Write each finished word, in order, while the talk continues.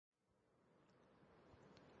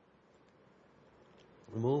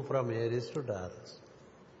move from Aries to Taurus.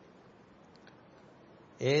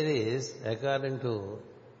 Aries, according to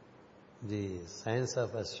the science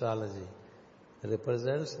of astrology,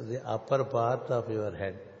 represents the upper part of your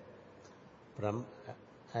head, from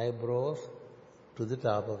eyebrows to the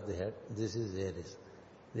top of the head. This is Aries.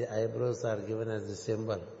 The eyebrows are given as the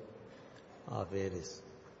symbol of Aries.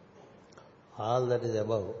 All that is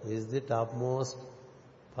above is the topmost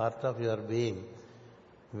part of your being,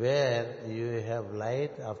 where you have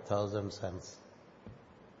light of 1,000 suns.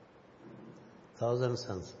 1,000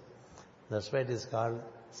 suns. That's why it is called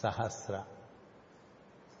Sahasra.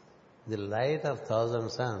 The light of 1,000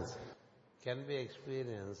 suns can be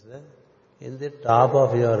experienced in the top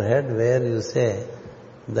of your head, where you say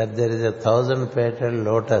that there is a 1,000-petal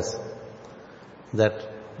lotus that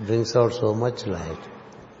brings out so much light.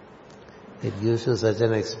 It gives you such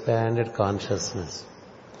an expanded consciousness.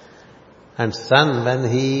 And sun, when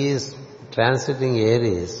he is transiting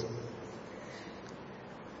Aries,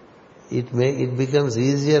 it becomes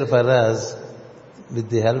easier for us with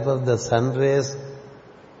the help of the sun rays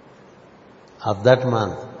of that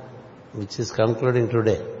month, which is concluding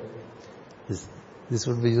today. This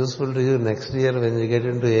would be useful to you next year when you get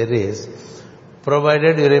into Aries,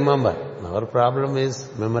 provided you remember. Our problem is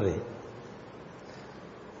memory.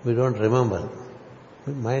 We don't remember.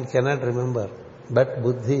 Mind cannot remember. But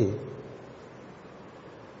buddhi,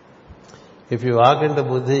 if you walk into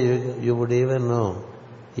buddhi, you would even know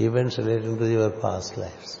events relating to your past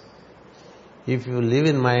lives. If you live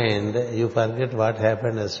in mind, you forget what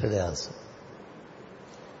happened yesterday also.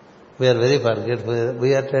 We are very forgetful.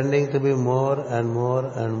 We are tending to be more and more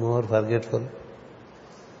and more forgetful.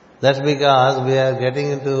 That's because we are getting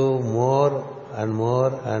into more and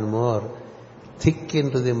more and more thick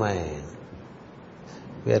into the mind.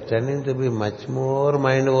 We are tending to be much more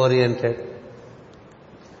mind-oriented.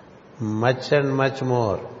 Much and much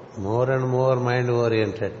more. More and more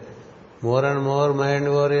mind-oriented. More and more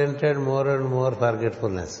mind-oriented, more and more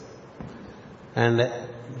forgetfulness. And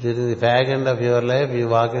during the fag end of your life, you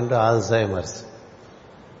walk into Alzheimer's.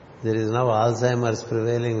 There is now Alzheimer's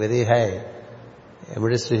prevailing very high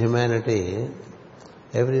amidst humanity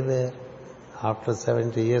everywhere. After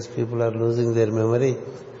 70 years, people are losing their memory.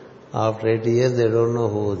 After 80 years, they don't know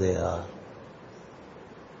who they are.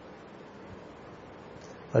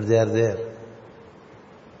 But they are there.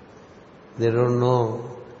 They don't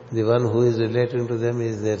know the one who is relating to them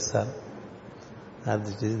is their son. Or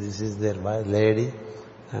this is their lady,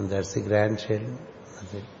 and that's the grandchild.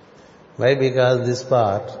 That's it. Why? Because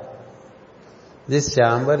this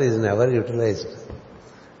chamber is never utilized.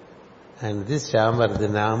 And this chamber, the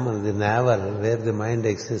navel, where the mind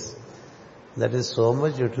exists, that is so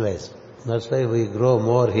much utilized. That's why we grow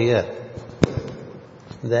more here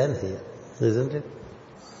than here, isn't it?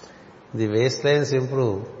 The waistlines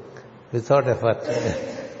improve without effort.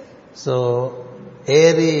 So,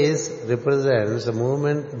 Aries represents a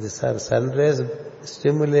movement, these are sun rays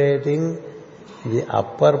stimulating the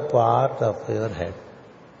upper part of your head.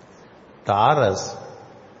 Taurus,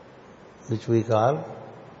 which we call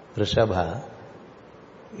Vrishabha,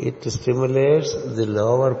 it stimulates the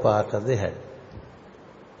lower part of the head.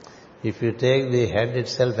 If you take the head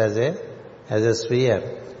itself as a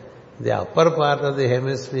sphere, the upper part of the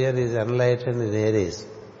hemisphere is enlightened in Aries.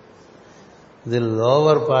 The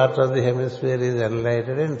lower part of the hemisphere is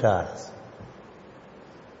enlightened in Taurus.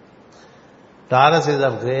 Taurus is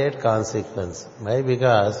of great consequence. Why?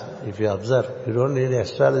 Because if you observe, you don't need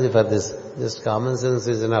astrology for this. Just common sense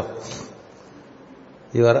is enough.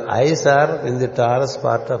 Your eyes are in the Taurus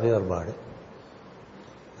part of your body.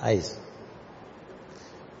 Eyes.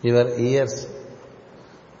 Your ears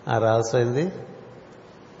are also in the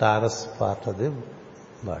Taurus part of the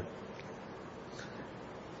body.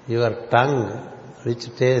 Your tongue,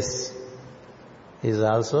 which tastes, is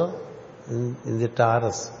also in the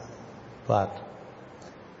Taurus part.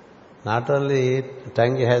 Not only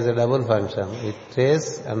tongue has a double function, it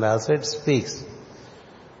tastes and also it speaks.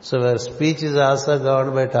 So your speech is also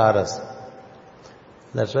governed by Taurus.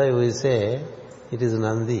 That's why we say it is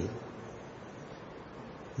Nandi.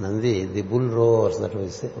 Nandi, the bull roars, that we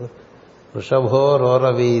say. Rishabho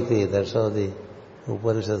roraviti, that's how the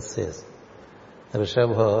Upanishad says.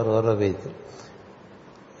 Rishabho roraviti.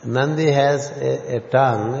 Nandi has a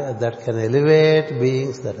tongue that can elevate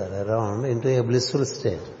beings that are around into a blissful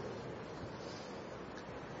state.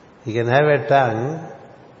 You can have a tongue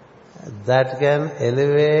that can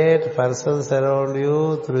elevate persons around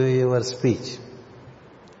you through your speech.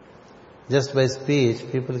 Just by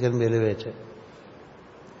speech, people can be elevated.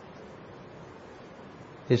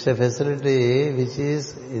 It's a facility which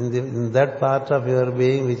is in that part of your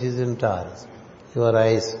being which is in Taurus. your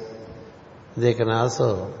eyes, they can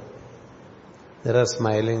also, there are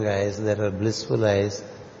smiling eyes, there are blissful eyes,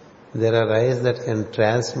 there are eyes that can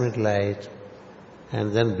transmit light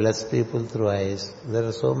and then bless people through eyes. There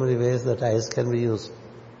are so many ways that eyes can be used.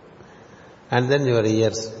 And then your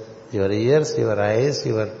ears, your eyes,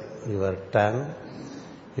 your tongue,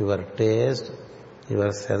 your taste,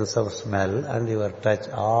 your sense of smell and your touch,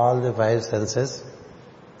 all the 5 senses,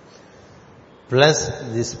 plus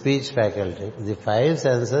the speech faculty. The 5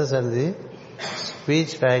 senses and the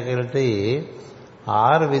speech faculty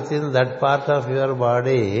are within that part of your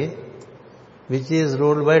body which is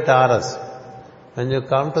ruled by Taurus. When you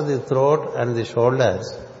come to the throat and the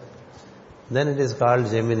shoulders, then it is called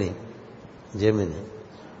Gemini.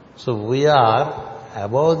 So we are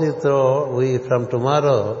above the throat, from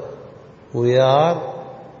tomorrow,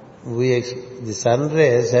 the sun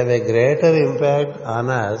rays have a greater impact on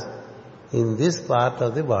us in this part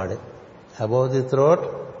of the body. Above the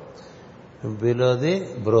throat, below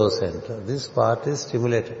the brow center. This part is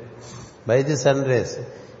stimulated by the sun rays.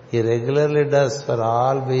 He regularly does for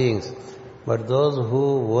all beings. But those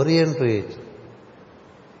who orient to it,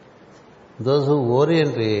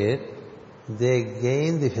 they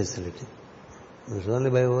gain the facility. It's only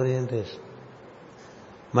by orientation.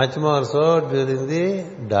 Much more so during the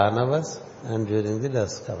dawn hours and during the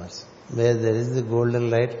dusk hours, where there is the golden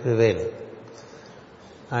light prevailing.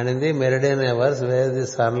 And in the meridian hours, where the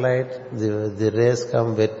sunlight, the rays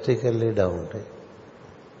come vertically down.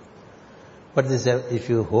 But if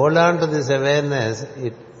you hold on to this awareness,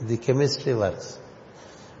 the chemistry works.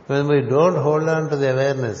 When we don't hold on to the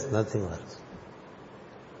awareness, nothing works.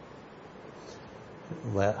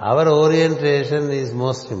 Our orientation is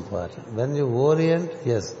most important. When you orient,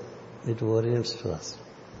 yes, it orients to us.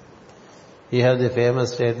 You have the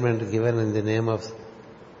famous statement given in the name of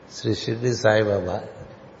Sri Shirdi Sai Baba.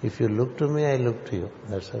 If you look to me, I look to you.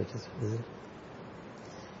 That's how it is.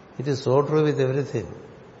 It is so true with everything.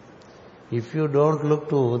 If you don't look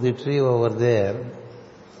to the tree over there,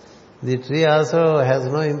 the tree also has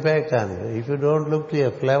no impact on you. If you don't look to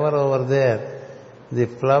a flower over there, the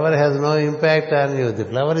flower has no impact on you. The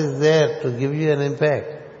flower is there to give you an impact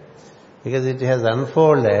because it has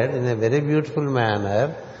unfolded in a very beautiful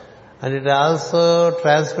manner and it also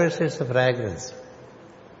transmits its fragrance.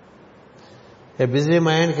 A busy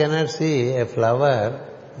mind cannot see a flower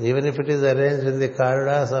even if it is arranged in the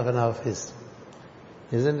corridors of an office.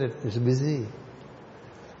 Isn't it? It's busy.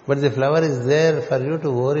 But the flower is there for you to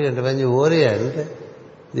orient. When you orient,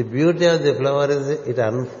 the beauty of the flower is it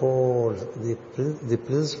unfolds. The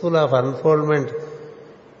principle of unfoldment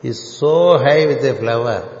is so high with a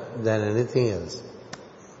flower than anything else.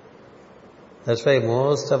 That's why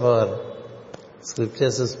most of our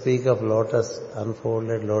scriptures speak of lotus,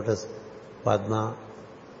 unfolded lotus, Padma,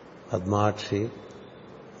 Padmakshi.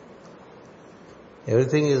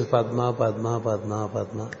 Everything is Padma, Padma, Padma,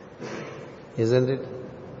 Padma. Isn't it?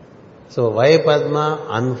 So why Padma?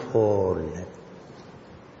 Unfold.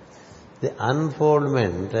 The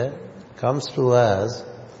unfoldment comes to us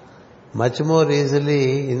much more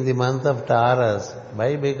easily in the month of Taurus.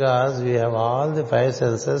 Why? Because we have all the 5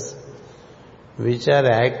 senses which are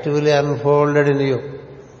actively unfolded in you.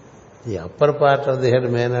 The upper part of the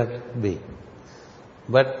head may not be.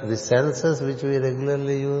 But the senses which we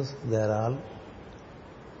regularly use, they are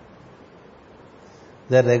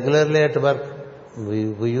regularly at work.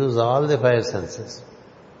 We use all the 5 senses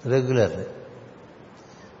regularly.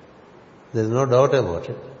 There is no doubt about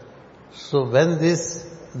it. So when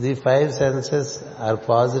the 5 senses are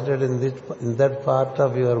posited in that part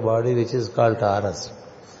of your body which is called Taurus,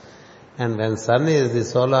 and when sun is the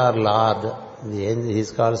solar lord, he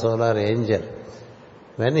is called solar angel,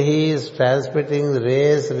 when he is transmitting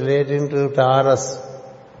rays relating to Taurus,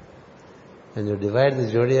 when you divide the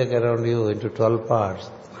zodiac around you into 12 parts,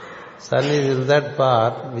 sun is in that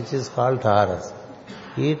part which is called Taurus.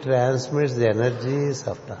 He transmits the energies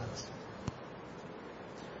of Taurus.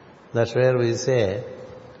 That's where we say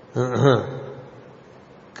Kritika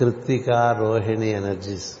Rohini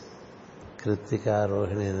energies. Kritika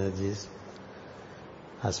Rohini energies.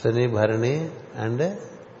 Ashwini Bharani and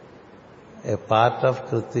a part of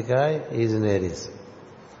Kritika is in Aries.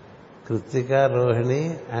 Kritika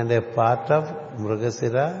Rohini and a part of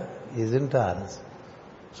Mrigasira is in Taurus.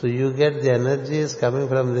 So you get the energies coming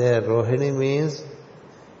from there. Rohini means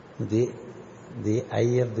the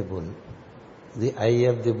eye of the bull. The eye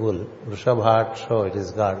of the bull. Vrishabhaksho it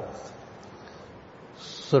is called.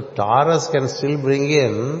 So Taurus can still bring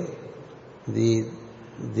in the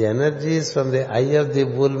energies from the eye of the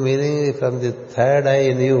bull, meaning from the third eye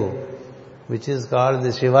in you, which is called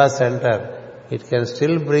the Shiva center, it can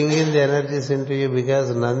still bring in the energies into you because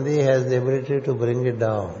Nandi has the ability to bring it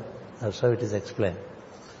down. That's how it is explained.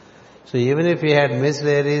 So even if you had missed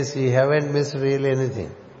Aries, you haven't missed really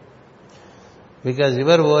anything. Because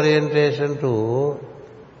your orientation to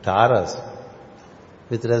Taurus,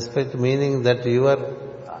 with respect, meaning that your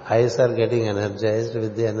eyes are getting energized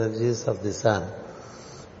with the energies of the sun.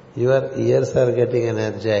 Your ears are getting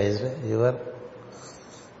energized. Your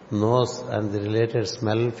nose and the related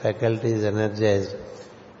smell faculty is energized.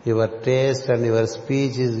 Your taste and your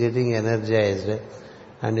speech is getting energized.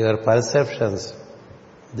 And your perceptions,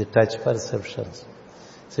 the touch perceptions.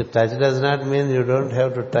 See, touch does not mean you don't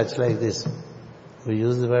have to touch like this. We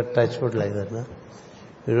use the word touch wood like that, no?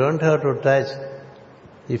 You don't have to touch.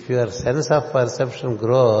 If your sense of perception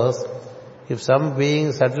grows, if some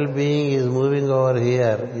being, subtle being is moving over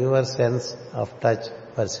here, your sense of touch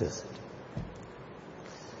perceives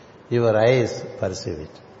it. Your eyes perceive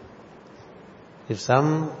it. If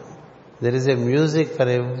there is a music for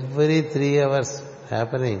every 3 hours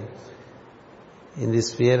happening in the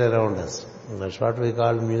sphere around us. That's what we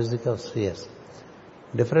call music of spheres.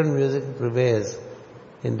 Different music prevails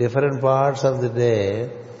in different parts of the day,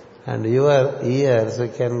 and your ears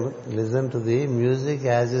can listen to the music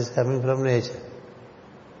as is coming from nature.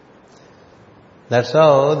 That's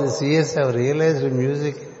how the seers have realized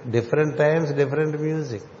music, different times, different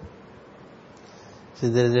music. See,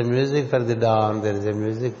 there is a music for the dawn, there is a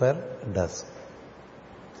music for dusk.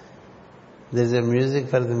 There is a music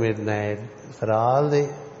for the midnight, for all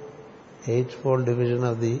the eightfold division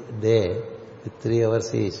of the day, with 3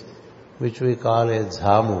 hours each, which we call a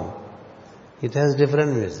jhamu. It has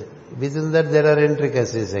different music. Within that there are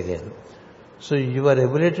intricacies again. So your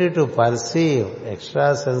ability to perceive,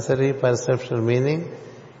 extrasensory perception, meaning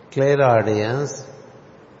clairaudience,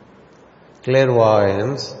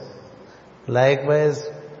 clairvoyance, likewise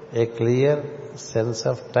a clear sense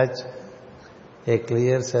of touch, a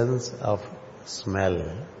clear sense of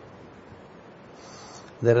smell.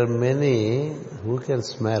 There are many who can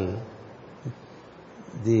smell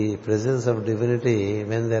the presence of divinity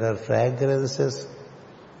when there are fragrances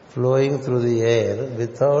flowing through the air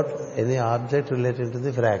without any object relating to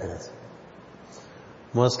the fragrance.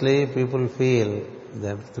 Mostly people feel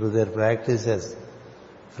that through their practices,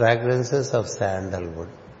 fragrances of sandalwood.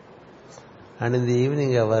 And in the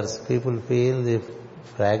evening hours, people feel the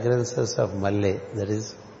fragrances of malle, that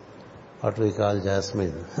is what we call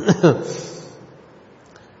jasmine.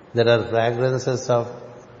 There are fragrances of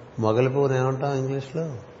మొగలిపూను ఏమంటాం ఇంగ్లీష్లో?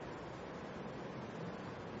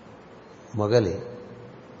 మొగలి.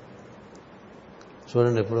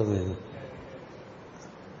 చూడండి ఎప్పుడు మీరు.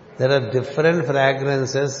 There are different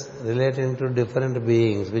fragrances relating to different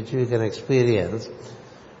beings which you can experience.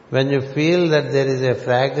 When you feel that there is a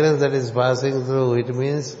fragrance that is passing through, it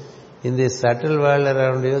means in the subtle world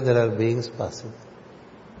around you there are beings passing.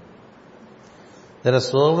 There are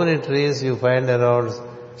so many trees you find around,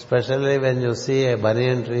 especially when you see a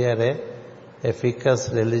banyan tree or a ficus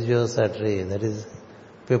religiosa tree, that is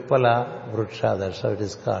Pippala Vruksha, that's how it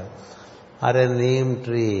is called, or a neem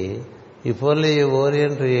tree. If only you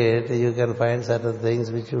orient to it, you can find certain things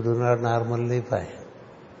which you do not normally find.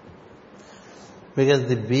 Because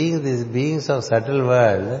these beings of subtle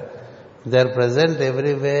world, they are present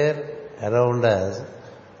everywhere around us,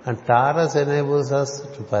 and Taurus enables us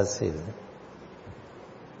to perceive them.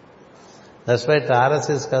 That's why Taurus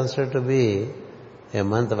is considered to be a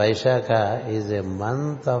month. Vaishakha is a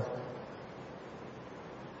month of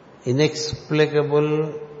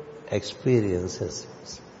inexplicable experiences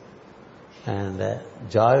and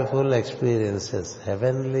joyful experiences,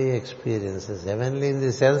 heavenly experiences. Heavenly in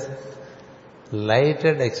the sense,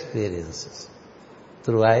 lighted experiences.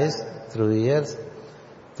 Through eyes, through ears,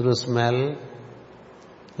 through smell.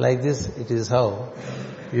 Like this, it is how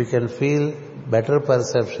you can feel better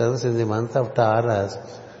perceptions in the month of Taurus,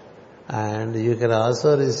 and you can also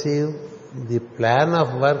receive the plan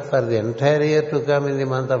of work for the entire year to come in the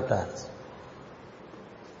month of Taurus.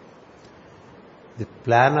 The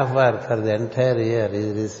plan of work for the entire year is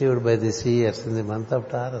received by the seers in the month of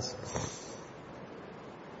Taurus.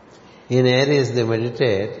 In Aries they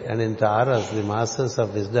meditate, and in Taurus the masters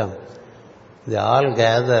of wisdom, they all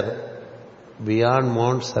gather beyond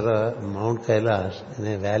Mount Kailash in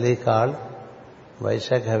a valley called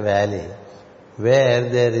Vaishakha Valley, where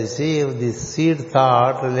they receive the seed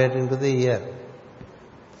thought relating to the year.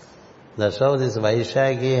 That's how this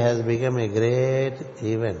Vaishakhi has become a great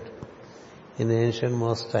event in ancient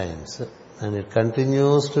most times, and it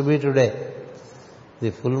continues to be today.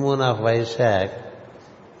 The full moon of Vaishak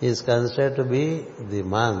is considered to be the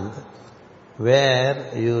month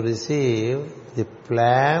where you receive the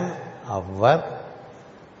plan of work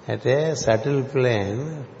at a subtle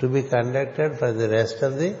plane to be conducted for the rest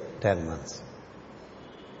of the 10 months.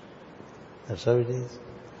 That's how it is.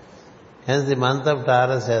 Hence the month of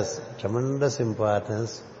Taurus has tremendous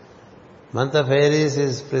importance. Month of Aries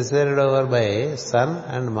is presided over by Sun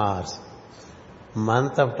and Mars.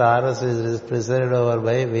 Month of Taurus is presided over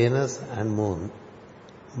by Venus and Moon.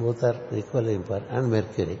 Both are equally important, and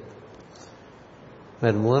Mercury.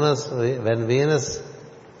 When Venus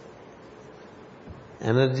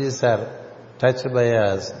energies are touched by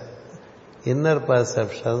us, inner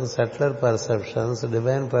perceptions, subtler perceptions,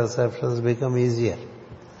 divine perceptions become easier.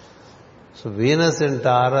 So Venus in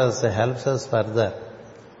Taurus helps us further.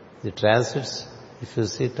 The transits, if you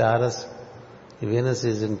see Taurus, Venus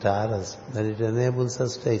is in Taurus, then it enables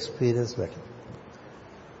us to experience better.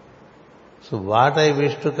 So what I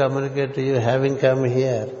wish to communicate to you, having come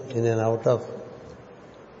here in and out of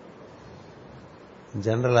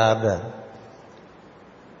general order,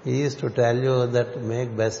 is to tell you that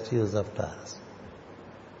make best use of Taurus.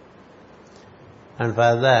 And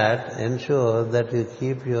for that, ensure that you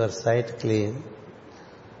keep your sight clean.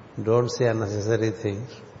 Don't see unnecessary things.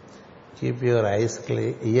 Keep your eyes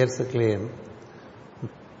clean, ears clean.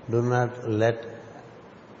 Do not let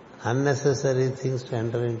unnecessary things to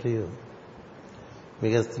enter into you.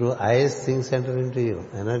 Because through eyes, things enter into you.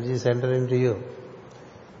 Energies enter into you.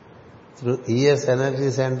 Through ears,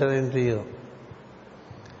 energies enter into you.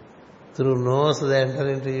 Through nose, they enter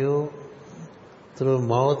into you. Through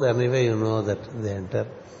mouth, anyway, you know that they enter.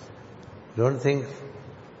 Don't think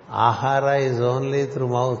ahara is only through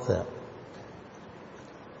mouth.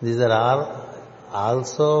 These are all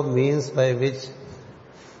also means by which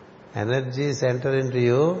energies enter into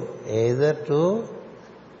you, either to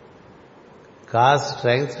cause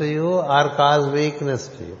strength to you or cause weakness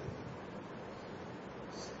to you.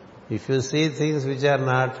 If you see things which are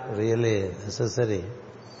not really necessary,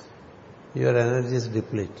 your energies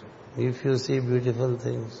deplete. If you see beautiful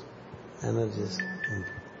things, energies improve.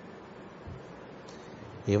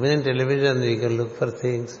 Even in television, you can look for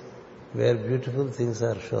things where beautiful things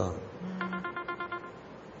are shown.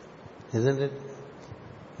 Isn't it?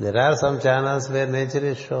 There are some channels where nature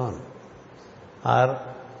is shown, or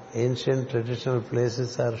ancient traditional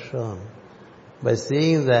places are shown. By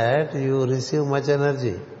seeing that, you receive much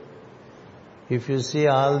energy. If you see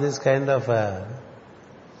all this kind of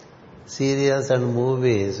serials and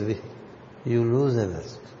movies, you lose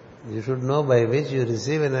energy. You should know by which you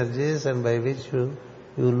receive energies and by which you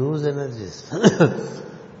lose energies.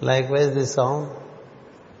 Likewise, the sound.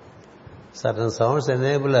 Certain sounds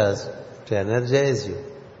enable us to energize you.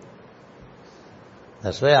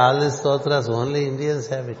 That's why all these stotras, only Indians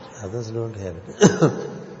have it, others don't have it.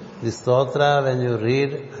 The stotra, when you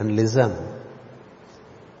read and listen,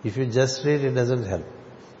 if you just read, it doesn't help.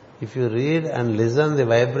 If you read and listen the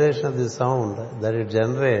vibration of the sound that it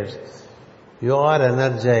generates, you are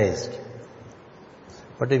energized.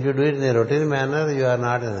 But if you do it in a routine manner, you are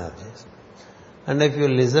not energized. And if you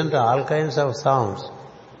listen to all kinds of sounds,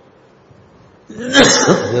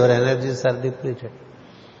 your energies are depleted.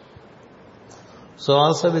 So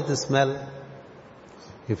also with the smell,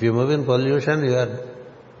 if you move in pollution,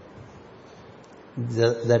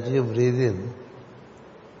 that you breathe in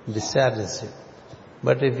discharges you.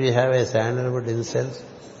 But if you have a sandalwood incense,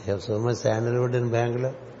 you have so much sandalwood in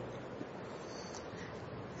Bangalore,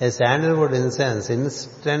 a sandalwood incense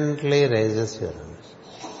instantly raises your energy.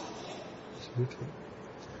 It's beautiful.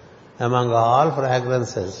 Among all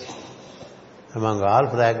fragrances,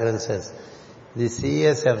 the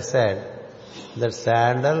CES have said that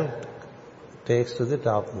sandal takes to the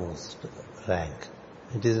topmost rank.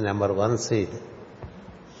 It is number 1 seed.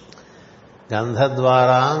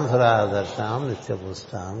 Gandhadvaram dhuradarsham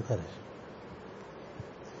nityapustam karish.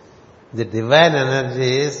 The divine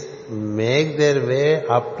energies make their way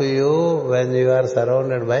up to you when you are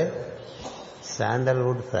surrounded by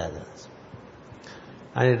sandalwood fragrance.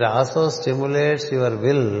 And it also stimulates your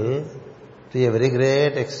will to a very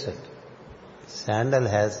great extent. Sandal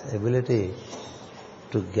has ability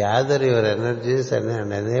to gather your energies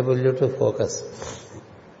and enable you to focus.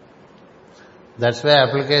 That's why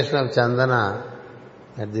application of chandana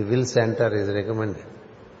at the will center is recommended.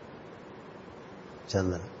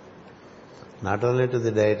 Chandana. Not only to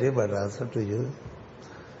the deity but also to you.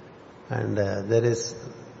 And there is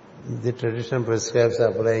the tradition prescribes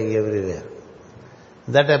applying everywhere.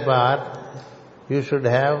 That apart, you should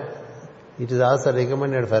have, it is also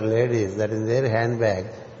recommended for ladies that in their handbag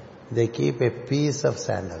they keep a piece of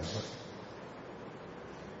sandalwood.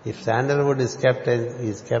 If sandalwood is kept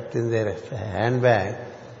in their handbag,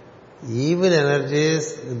 evil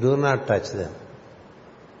energies do not touch them.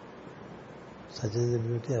 Such is the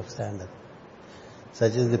beauty of sandal.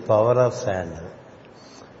 Such is the power of sandal.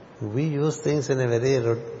 We use things in a very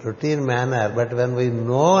routine manner, but when we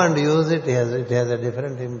know and use it, it has a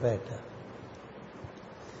different impact.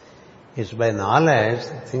 It's by knowledge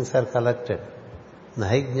things are collected.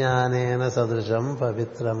 Nahi jnanena sadrisham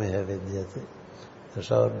pavitrameha vidyate. That's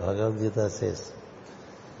what Bhagavad Gita says.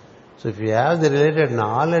 So if you have the related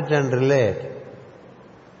knowledge and relate,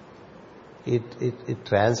 it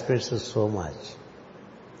transmits so much.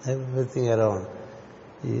 Everything around.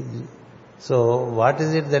 So what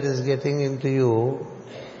is it that is getting into you?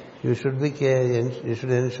 You should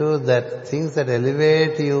ensure that things that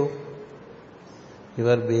elevate you,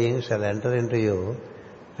 your being, shall enter into you,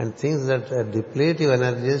 and things that deplete your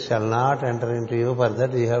energies shall not enter into you. For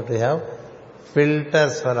that you have to have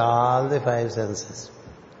filters for all the five senses.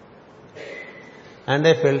 And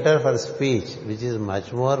a filter for speech, which is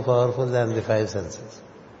much more powerful than the five senses.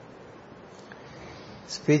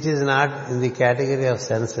 Speech is not in the category of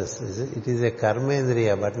senses. It is a karma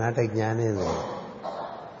indriya, but not a jnana indriya.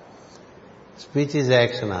 Speech is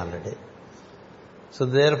action already. So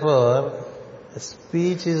therefore,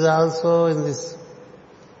 speech is also in this.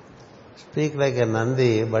 Speak like a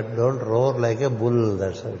Nandi, but don't roar like a bull.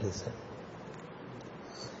 That's how it is said.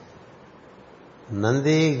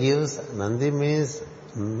 Nandi means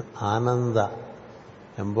Ananda.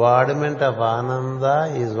 Embodiment of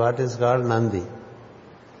Ananda is what is called Nandi.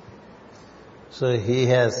 So he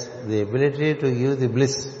has the ability to give the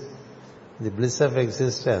bliss of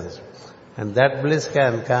existence. And that bliss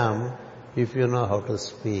can come if you know how to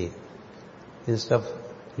speak. Instead of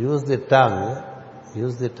use the tongue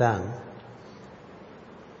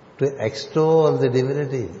to extol the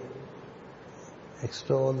divinity.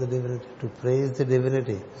 To praise the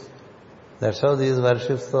divinity. That's how these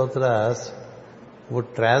worship stotras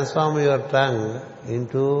would transform your tongue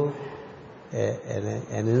into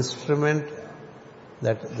an instrument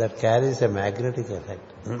that carries a magnetic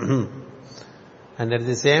effect. And at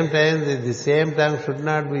the same time, the same tongue should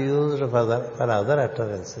not be used for other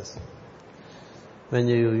utterances. When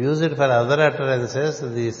you use it for other utterances,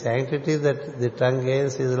 the sanctity that the tongue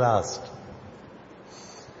gains is lost.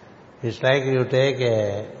 It's like you take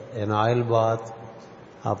an oil bath,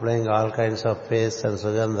 applying all kinds of pastes and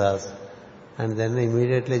sugandhas, and then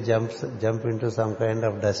immediately jump into some kind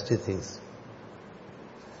of dusty things.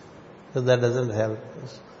 So that doesn't help.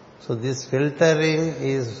 So this filtering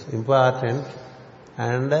is important,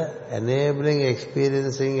 and enabling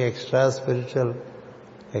experiencing extra spiritual,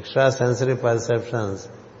 extra sensory perceptions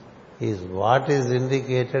is what is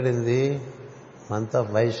indicated in the month of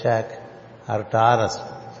Vaishak or Taurus.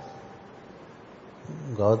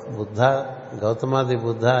 Gautama the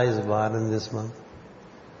Buddha is born in this month.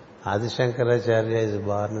 Adi Shankaracharya is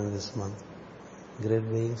born in this month. Great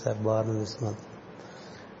beings are born in this month.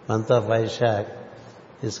 Month of Vaishak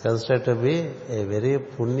is considered to be a very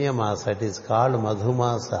punya masa. It is called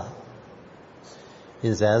Madhumasa.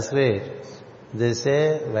 In Sanskrit, they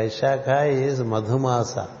say Vaishakha is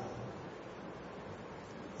Madhumasa.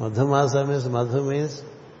 Madhumasa means, Madhu means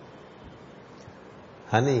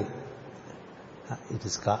honey. It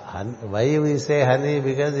is honey. Why we say honey?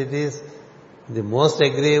 Because it is the most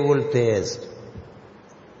agreeable taste.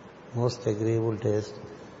 Most agreeable taste.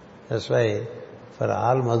 That's why for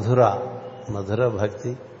all Madhura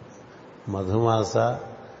Bhakti, Madhumasa,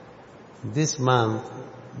 this month,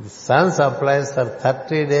 the sun supplies for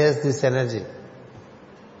 30 days this energy.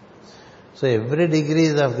 So every degree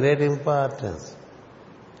is of great importance.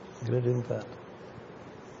 Great importance.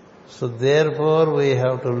 So therefore we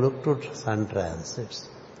have to look to sun transits.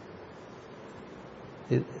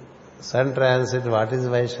 Sun transit, what is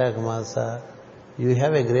Vaishak Masa? You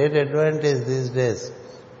have a great advantage these days.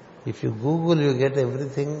 If you Google, you get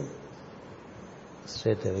everything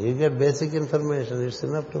straight away. You get basic information. It's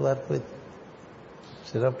enough to work with.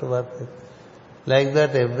 Like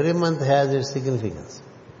that, every month has its significance.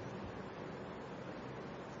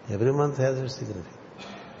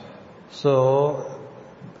 So,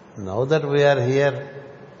 now that we are here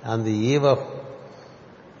on the eve of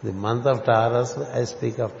the month of Taurus, I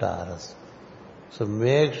speak of Taurus. So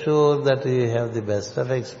make sure that you have the best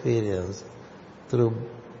of experience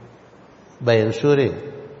by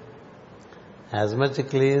ensuring as much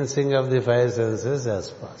cleansing of the five senses as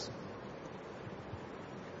possible.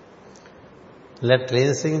 Let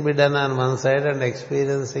cleansing be done on one side and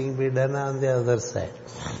experiencing be done on the other side.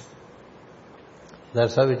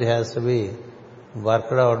 That's how it has to be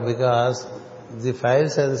worked out, because the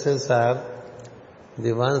five senses are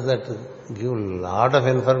the ones that give a lot of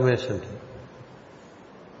information to you.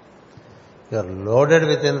 You are loaded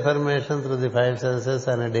with information through the five senses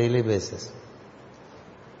on a daily basis.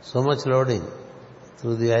 So much loading.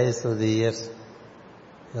 Through the eyes, through the ears,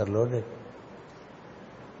 you are loaded.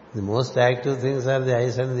 The most active things are the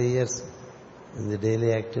eyes and the ears in the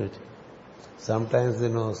daily activity. Sometimes the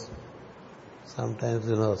nose, and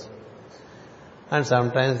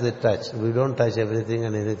sometimes the touch. We don't touch everything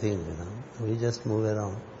and anything, We just move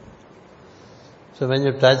around. So when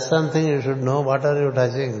you touch something, you should know what are you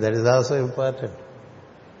touching. That is also important.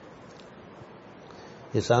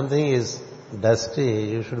 If something is dusty,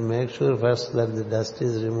 you should make sure first that the dust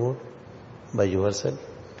is removed by yourself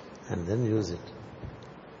and then use it.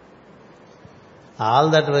 All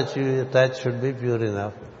that which you touch should be pure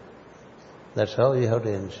enough. That's how you have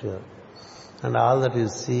to ensure. And all that you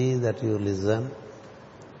see, that you listen,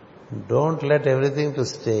 don't let everything to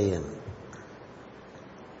stay in.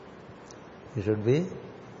 You should be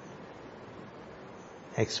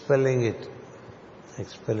expelling it.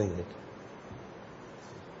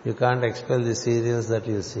 You can't expel the serials that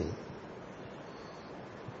you see.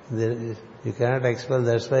 You cannot expel,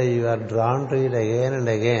 that's why you are drawn to it again and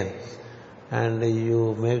again. And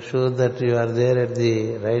you make sure that you are there at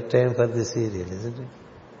the right time for the serial, isn't it?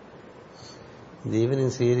 The evening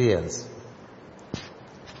serials.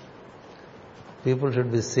 People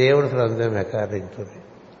should be saved from them according to me.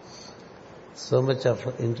 So much of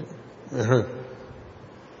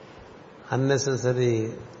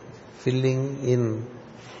unnecessary filling in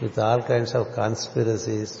with all kinds of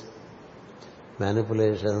conspiracies,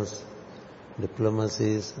 manipulations,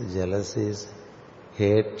 diplomacies, jealousies,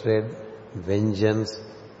 hatred, vengeance.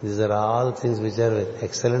 These are all things which are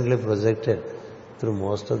excellently projected through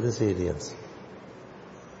most of the serials.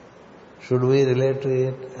 Should we relate to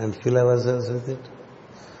it and fill ourselves with it?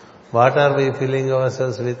 What are we filling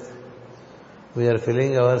ourselves with? We are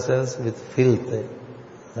filling ourselves with filth.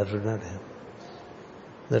 That should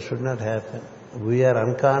not happen. We are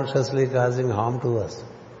unconsciously causing harm to us.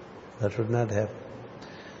 That should not happen.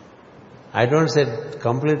 I don't say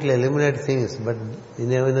completely eliminate things, but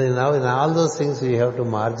now in all those things we have to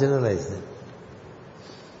marginalize them.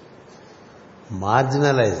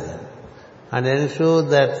 And ensure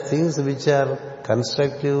that things which are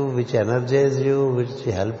constructive, which energize you, which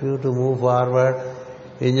help you to move forward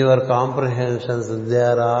in your comprehensions, they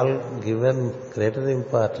are all given greater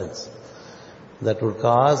importance. That would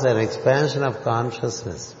cause an expansion of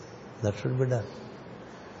consciousness. That should be done.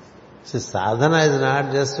 See, sadhana is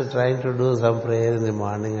not just trying to do some prayer in the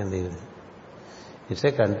morning and evening. It's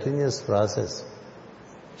a continuous process.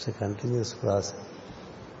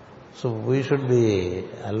 So we should be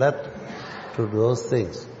alert to those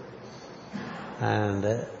things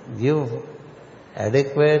and give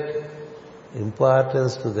adequate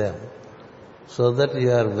importance to them so that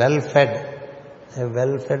you are well fed. A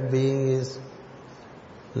well fed being is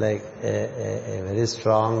like a very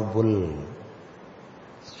strong bull.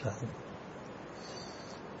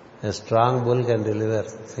 A strong bull can deliver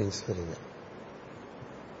things very well.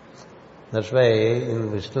 That's why in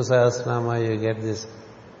Vishnu Sahasranama you get this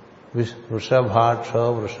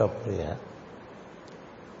Vrishabhaksha Vrishapriya.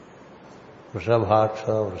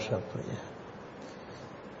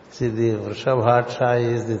 See, the Vrishabhaksha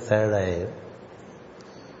is the third eye.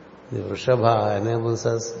 The Vrishabha enables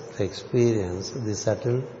us to experience the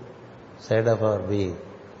subtle side of our being.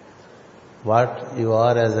 What you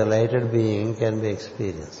are as a lighted being can be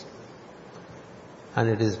experienced. And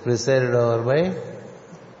it is presided over by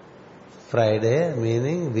Friday,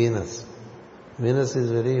 meaning Venus. Venus is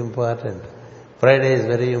very important. Friday is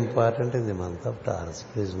very important in the month of Taurus.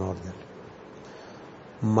 Please note that.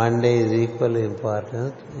 Monday is equally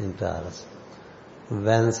important in Taurus.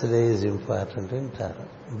 Wednesday is important in Taurus.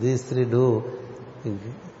 These three do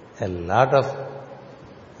a lot of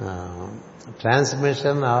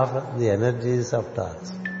transmission of the energies of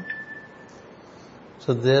Taurus.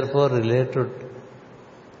 So therefore relate to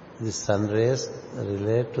the sun rays,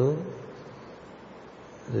 relate to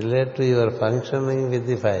your functioning with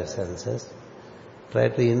the five senses. Try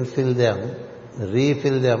to infill them,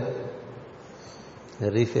 refill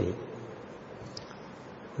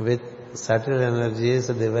with subtle energies,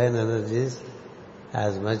 divine energies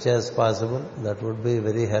as much as possible. That would be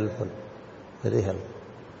very helpful.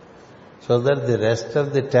 So that the rest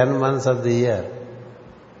of the 10 months of the year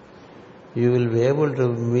you will be able to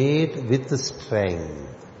meet with strength.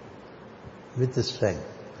 Because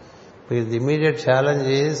the immediate challenge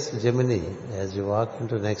is Gemini. As you walk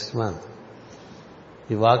into next month,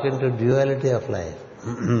 you walk into duality of life.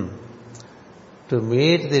 To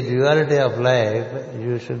meet the duality of life,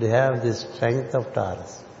 you should have the strength of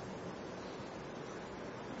Taurus.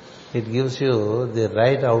 It gives you the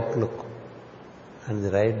right outlook and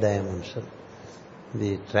the right dimension.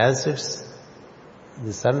 The transits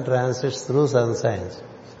The sun transits through sun signs.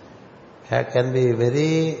 Can be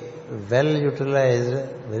very well utilized,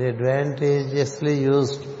 very advantageously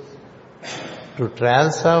used to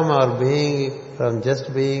transform our being from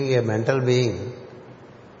just being a mental being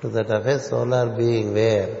to that of a solar being,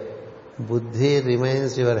 where buddhi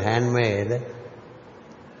remains your handmaid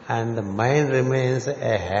and the mind remains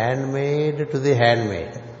a handmaid to the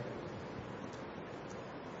handmaid.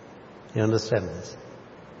 You understand this?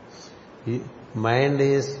 Mind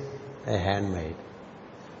is a handmaid,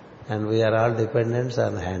 and we are all dependents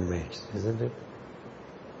on handmaids, isn't it?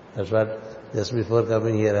 That's what, just before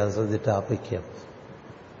coming here also the topic came.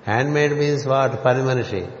 Handmaid means what?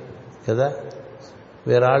 Panimanishi. Kada?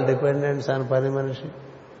 We are all dependents on Panimanishi.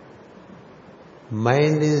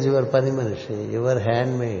 Mind is your Panimanishi, your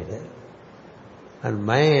handmaid. And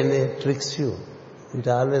mind tricks you. It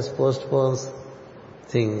always postpones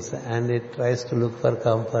things and it tries to look for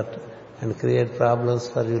comfort and create problems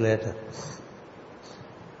for you later.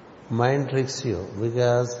 Mind tricks you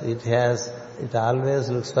because it always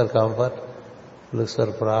looks for comfort, looks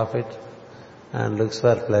for profit, and looks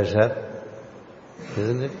for pleasure,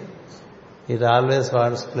 isn't it? It always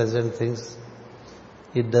wants pleasant things.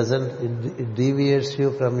 It deviates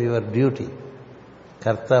you from your duty,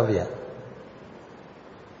 kartavya.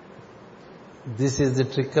 This is the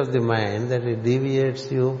trick of the mind, that it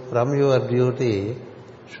deviates you from your duty,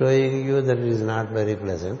 showing you that it is not very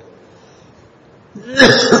pleasant,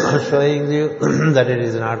 showing you that it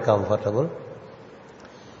is not comfortable,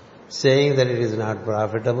 saying that it is not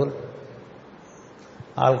profitable,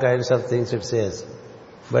 all kinds of things it says.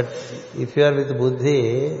 But if you are with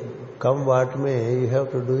buddhi, come what may, you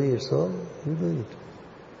have to do it, so you do it.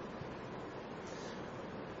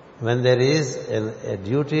 When there is a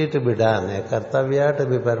duty to be done, a kartavya to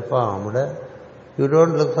be performed, you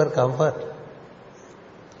don't look for comfort.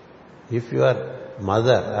 If your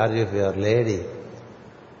mother or if your lady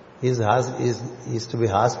is to be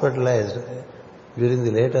hospitalized during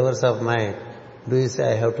the late hours of night, do you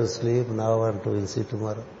say, I have to sleep now and we'll see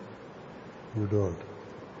tomorrow? You don't.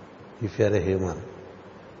 If you are a human,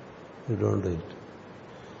 you don't do it.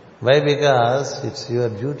 Why? Because it's your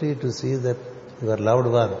duty to see that your loved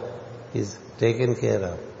one is taken care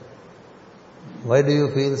of. Why do you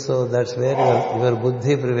feel so? That's where your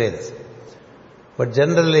buddhi prevails. But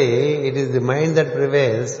generally, it is the mind that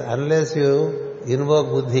prevails unless you invoke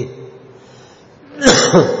buddhi.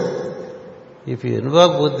 If you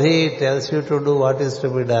invoke buddhi, it tells you to do what is to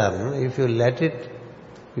be done. If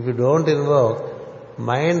you don't invoke,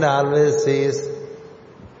 mind always sees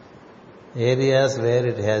areas where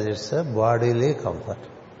it has its bodily comfort.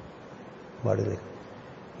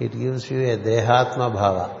 It gives you a dehatma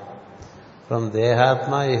bhava. From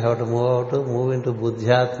dehatma you have to move into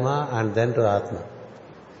buddhyatma and then to atma.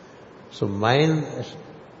 So mind,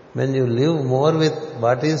 when you live more with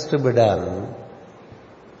what is to be done,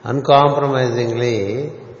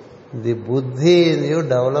 uncompromisingly, the buddhi in you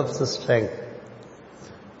develops strength.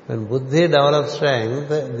 When buddhi develops strength,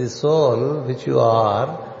 the soul which you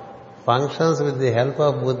are functions with the help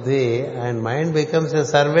of buddhi, and mind becomes a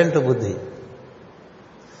servant to buddhi.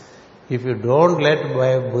 If you don't let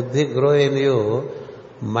buddhi grow in you,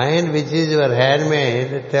 mind, which is your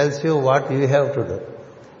handmaid, tells you what you have to do.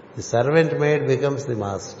 The servant maid becomes the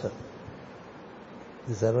master.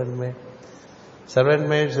 The servant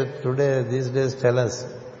maids today, these days, tell us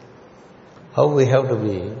how we have to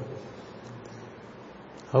be.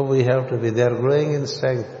 They are growing in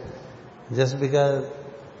strength. Just because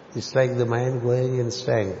it's like the mind growing in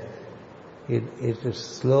strength, it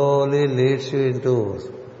slowly leads you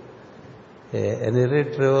into an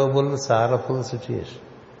irretrievable, sorrowful situation.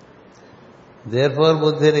 Therefore,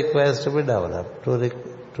 buddhi requires to be developed.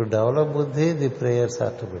 To develop buddhi, the prayers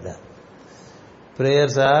are to be done.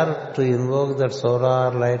 Prayers are to invoke that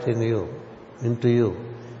solar light into you.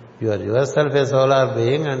 You are yourself a solar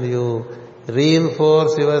being, and you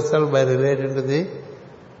reinforce yourself by relating to the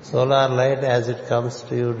solar light as it comes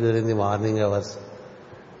to you during the morning hours,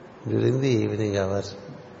 during the evening hours.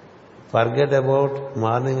 Forget about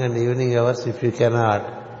morning and evening hours if you cannot.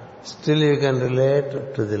 Still you can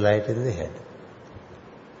relate to the light in the head.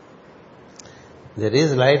 There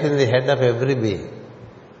is light in the head of every being.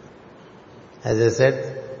 As I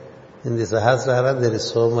said, in the Sahasrara there is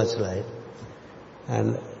so much light.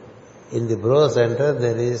 And in the brow center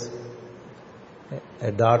there is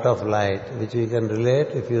a dot of light which we can relate.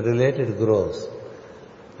 If you relate, it grows.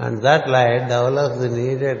 And that light develops the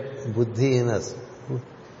needed buddhi in us.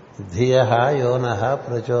 Dhiyaha yonaha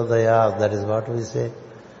prachodaya. That is what we say.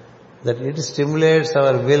 That it stimulates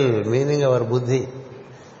our will, meaning our buddhi.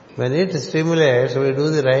 When it stimulates, we do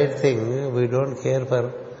the right thing. We don't care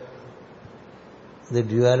for the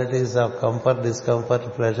dualities of comfort,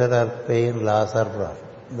 discomfort, pleasure or pain, loss or profit.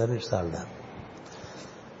 Then it's all done.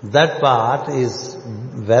 That part is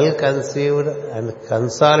well conceived and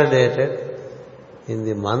consolidated in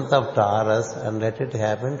the month of Taurus, and let it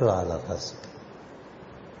happen to all of us.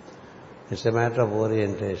 It's a matter of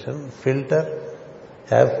orientation.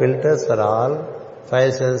 Have filters for all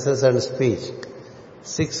 5 senses and speech.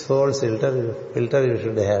 6-fold filter you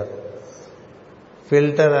should have.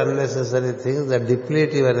 Filter unnecessary things that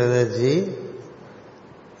deplete your energy,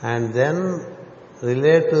 and then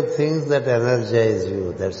relate to things that energize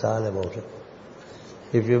you. That's all about it.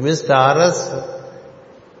 If you miss Taurus,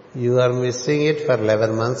 you are missing it for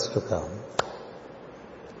 11 months to come.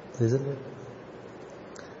 Isn't it?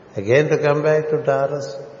 Again, to come back to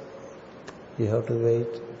Taurus, you have to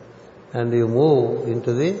wait. And you move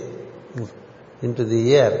into the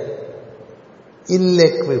year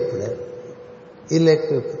ill-equipped.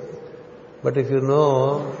 But if you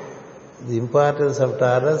know the importance of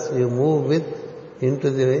Taurus, you move into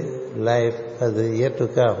the life for the year to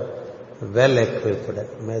come well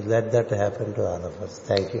equipped. May let that happen to all of us.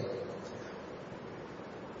 Thank you.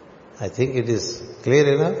 I think it is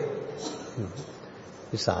clear enough.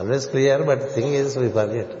 It's always clear, but the thing is we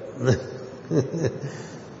forget.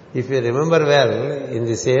 If you remember well, in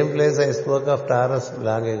the same place I spoke of Taurus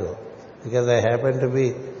long ago, because I happened to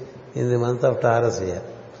be in the month of Taurus here.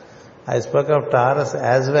 I spoke of Taurus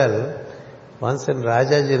as well once in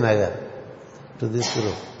Rajaji Nagar to this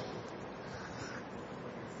group.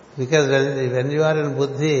 Because when you are in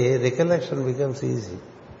buddhi, recollection becomes easy.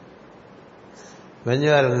 When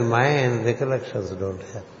you are in mind, recollections don't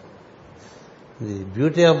happen. The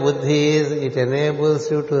beauty of buddhi is it enables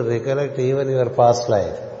you to recollect even your past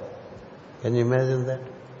life. Can you imagine that?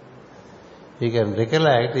 You can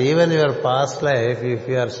recollect even your past life if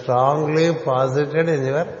you are strongly posited in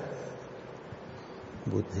your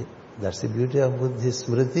buddhi. That's the beauty of buddhi,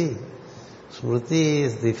 smriti. Smriti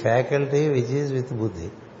is the faculty which is with buddhi.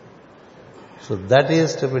 So that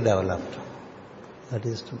is to be developed.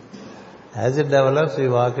 As it develops, we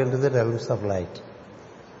walk into the realms of light.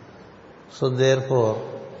 So therefore,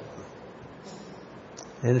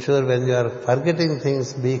 ensure when you are forgetting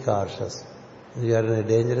things, be cautious. You are in a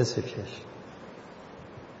dangerous situation.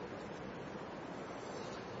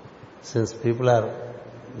 Since people are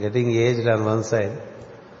getting aged on one side,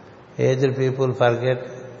 aged people forget,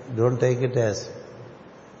 don't take it as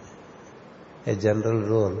a general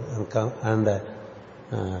rule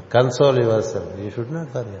and console yourself. You should not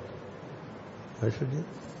forget. Why should you?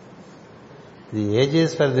 The age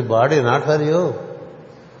is for the body, not for you.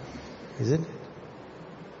 Isn't it?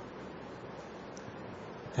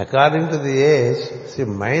 According to the age, see,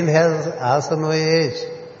 mind has also no age.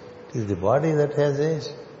 It is the body that has age.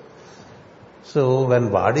 So when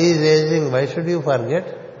body is aging, why should you forget?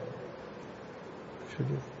 Should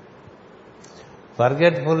you?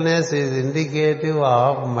 Forgetfulness is indicative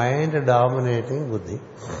of mind dominating buddhi.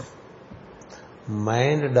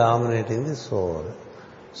 Mind dominating the soul.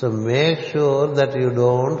 So make sure that you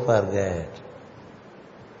don't forget.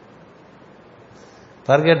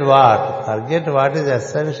 Forget what? Forget what is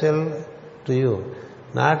essential to you,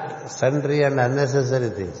 not sundry and unnecessary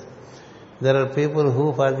things. There are people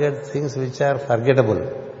who forget things which are forgettable.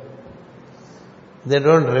 They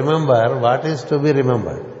don't remember what is to be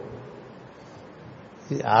remembered.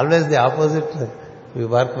 Always the opposite we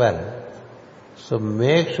work well. So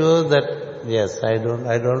make sure that, yes, I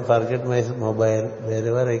don't forget my mobile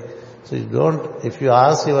wherever so you don't, if you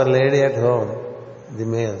ask your lady at home, the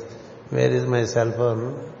male, where is my cell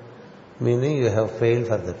phone? Meaning you have failed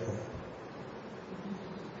for that one.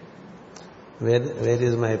 Where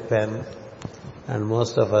is my pen? And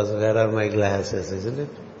most of us, where are my glasses, isn't it?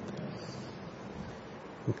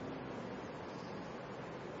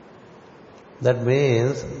 That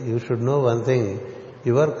means you should know one thing,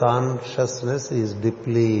 your consciousness is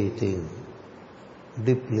depleting.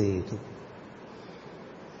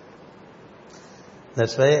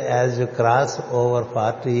 That's why as you cross over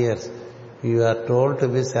 40 years, you are told to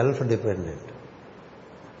be self-dependent.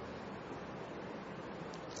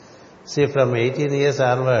 See, from 18 years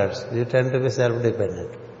onwards, you tend to be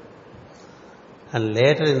self-dependent. And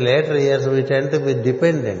in later years, we tend to be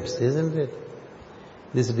dependents, isn't it?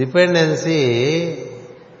 This dependency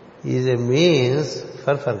is a means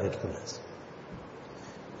for forgetfulness.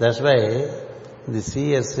 That's why the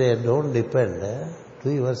seers say, don't depend, do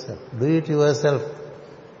yourself. Do it yourself.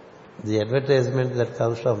 The advertisement that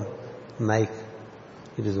comes from Nike,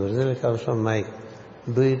 it is originally comes from Nike.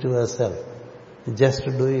 Do it yourself. Just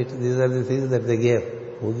do it. These are the things that they gave.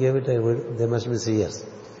 Who gave it? They must be seers.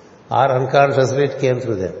 Or unconsciously it came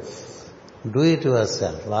through them. Do it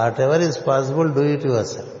yourself. Whatever is possible, do it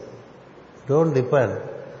yourself. Don't depend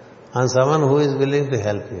on someone who is willing to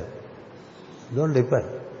help you. Don't depend.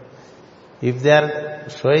 If they are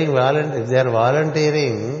if they are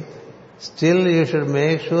volunteering, still you should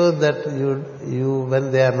make sure that you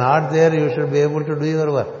when they are not there, you should be able to do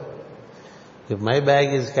your work. If my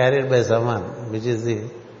bag is carried by someone, which is the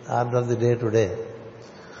order of the day today,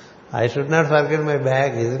 I should not forget my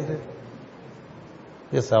bag, isn't it?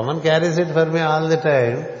 If someone carries it for me all the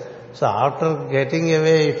time, so after getting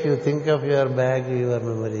away, if you think of your bag, your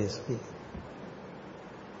memory is weak.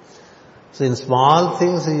 So in small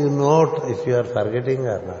things you note if you are forgetting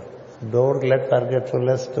or not. Don't let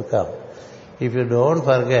forgetfulness to come. If you don't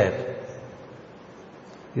forget,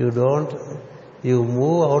 you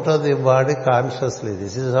move out of the body consciously.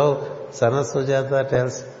 This is how Sanasujata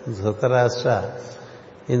tells Dhritarashtra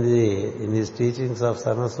in his teachings of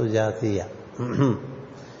Sanasujatiya.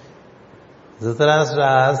 Dhritarashtra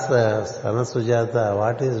asks Sanasujata,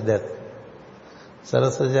 what is death?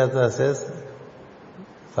 Sanasujata says,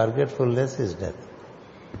 forgetfulness is death.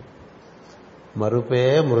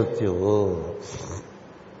 Marupe mrityu.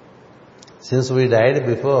 Since we died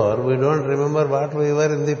before, we don't remember what we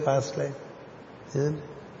were in the past life. Isn't it?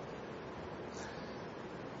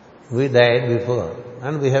 We died before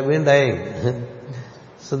and we have been dying.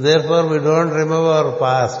 So therefore we don't remember our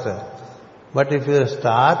past. But if you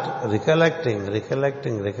start recollecting, that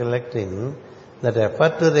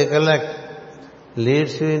effort to recollect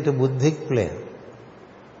leads you into buddhic plane,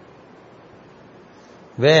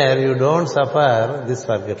 where you don't suffer this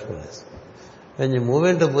forgetfulness. When you move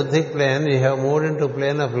into buddhic plane, you have moved into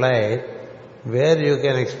plane of light, where you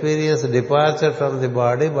can experience departure from the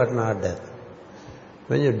body but not death.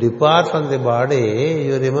 When you depart from the body,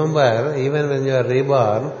 you remember, even when you are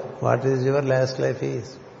reborn, what is your last life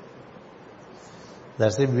is.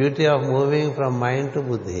 That's the beauty of moving from mind to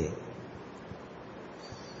buddhi.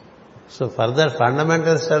 So further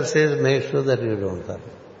fundamental steps is make sure that you don't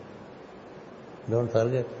forget. Don't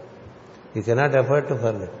forget. You cannot afford to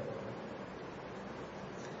forget.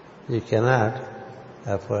 You cannot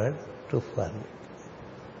afford to forget.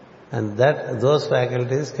 And those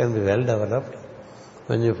faculties can be well developed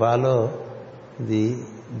when you follow the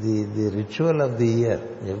ritual of the year.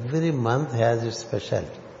 Every month has its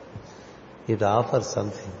specialty. It offers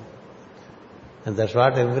something. And that's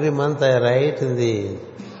what every month I write in the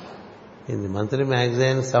monthly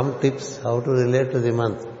magazine, some tips how to relate to the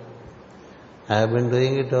month. I have been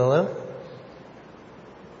doing it over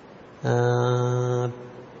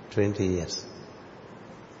 20 years.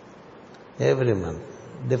 Every month.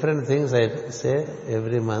 Different things I say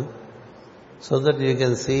every month, so that you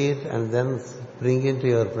can see it and then bring into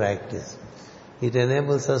your practice. It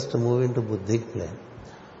enables us to move into buddhic plane.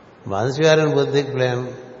 Once you are in buddhic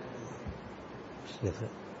plane, it's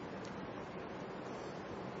different.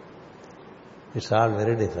 It's all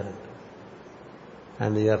very different.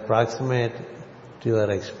 And you are proximate to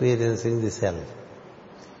your experiencing the self.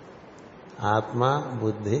 Atma,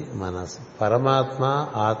 Buddhi, Manas.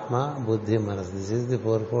 Paramatma, Atma, Buddhi, Manas. This is the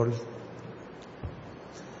fourfold.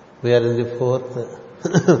 We are in the fourth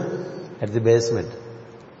at the basement.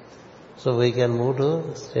 So we can move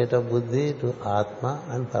to state of Buddhi, to Atma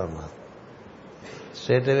and Paramatma.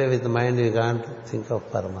 Straight away with the mind you can't think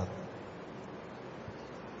of Paramatma.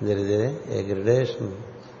 There is a gradation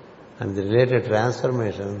and the related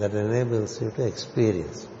transformation that enables you to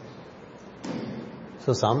experience.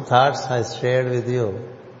 So some thoughts I shared with you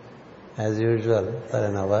as usual for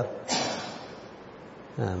an hour.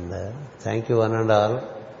 And thank you one and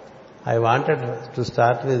all. I wanted to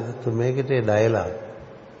start with, to make it a dialogue,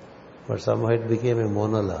 but somehow it became a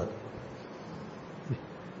monologue.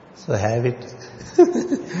 So have it.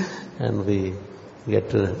 And we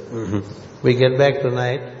get back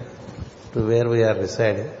tonight to where we are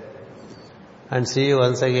residing and see you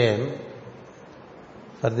once again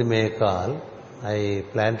for the May call. I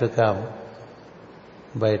plan to come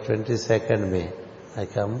by 22nd May. I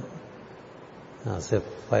come, say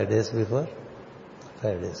 5 days before.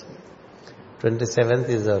 5 days. 27th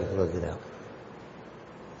is our program.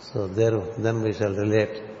 So then we shall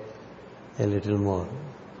relate a little more.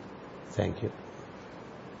 Thank you.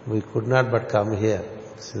 We could not but come here.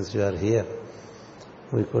 Since you are here,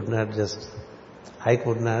 we could not I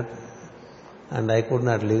could not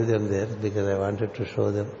leave them there because I wanted to show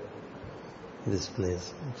them this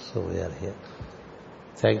place. So we are here.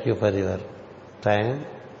 Thank you for your time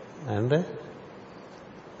and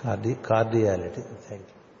cordiality. Thank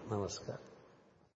you. Namaskar.